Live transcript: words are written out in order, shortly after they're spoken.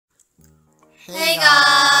Hey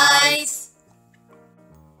guys!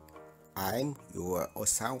 I'm your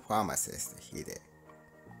ossan pharmacist Hide.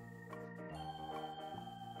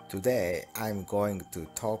 Today I'm going to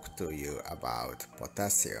talk to you about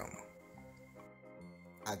potassium.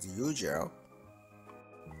 As usual,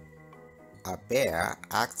 a bear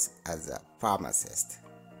acts as a pharmacist,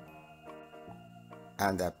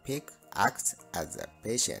 and a pig acts as a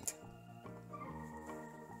patient.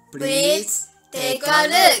 Please take a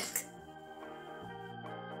look.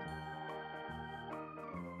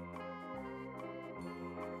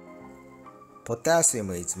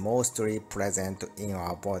 Potassium is mostly present in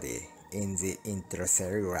our body in the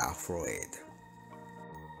intracellular fluid.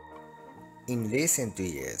 In recent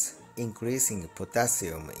years, increasing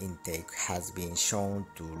potassium intake has been shown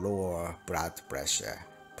to lower blood pressure,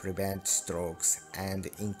 prevent strokes, and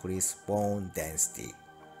increase bone density.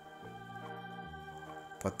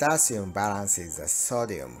 Potassium balances the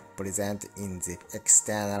sodium present in the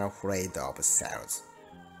external fluid of cells,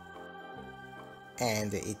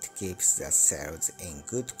 and it keeps the cells in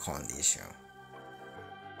good condition.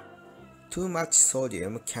 Too much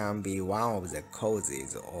sodium can be one of the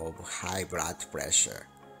causes of high blood pressure.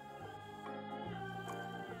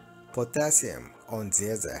 Potassium, on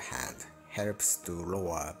the other hand, helps to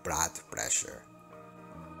lower blood pressure.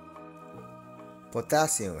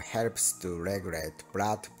 Potassium helps to regulate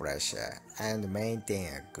blood pressure and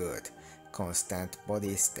maintain a good, constant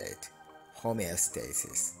body state,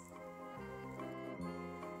 homeostasis.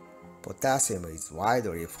 Potassium is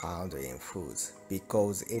widely found in foods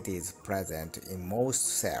because it is present in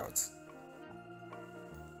most cells.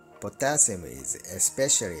 Potassium is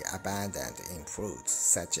especially abundant in fruits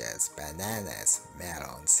such as bananas,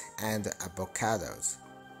 melons, and avocados.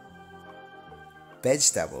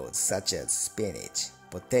 Vegetables such as spinach,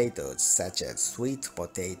 potatoes such as sweet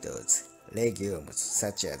potatoes, legumes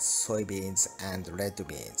such as soybeans and red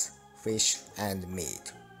beans, fish and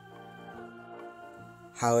meat.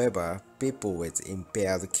 However, people with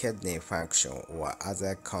impaired kidney function or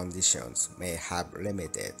other conditions may have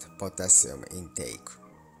limited potassium intake.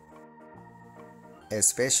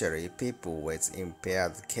 Especially people with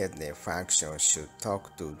impaired kidney function should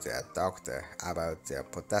talk to their doctor about their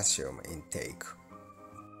potassium intake.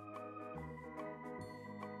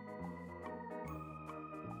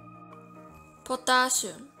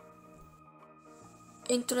 Potassium.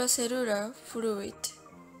 Intracellular fluid.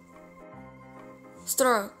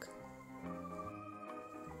 Stroke.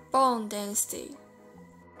 Bone density.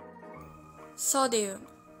 Sodium.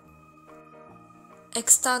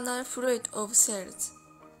 External fluid of cells.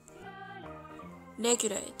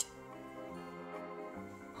 Regulate.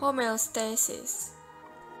 Homeostasis.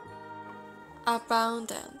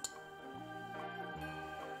 Abundant.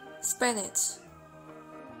 Spinach.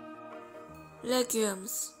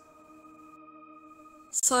 Legumes.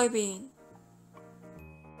 Soybean.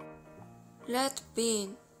 Red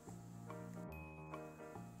bean.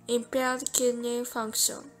 Impaired kidney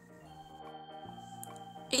function.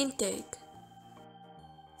 Intake.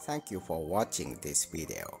 Thank you for watching this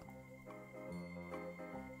video.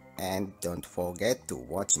 And don't forget to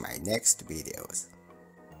watch my next videos.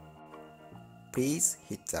 Please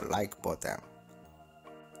hit the like button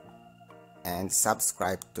and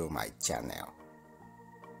subscribe to my channel.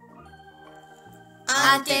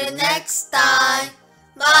 Until next time,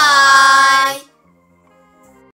 bye!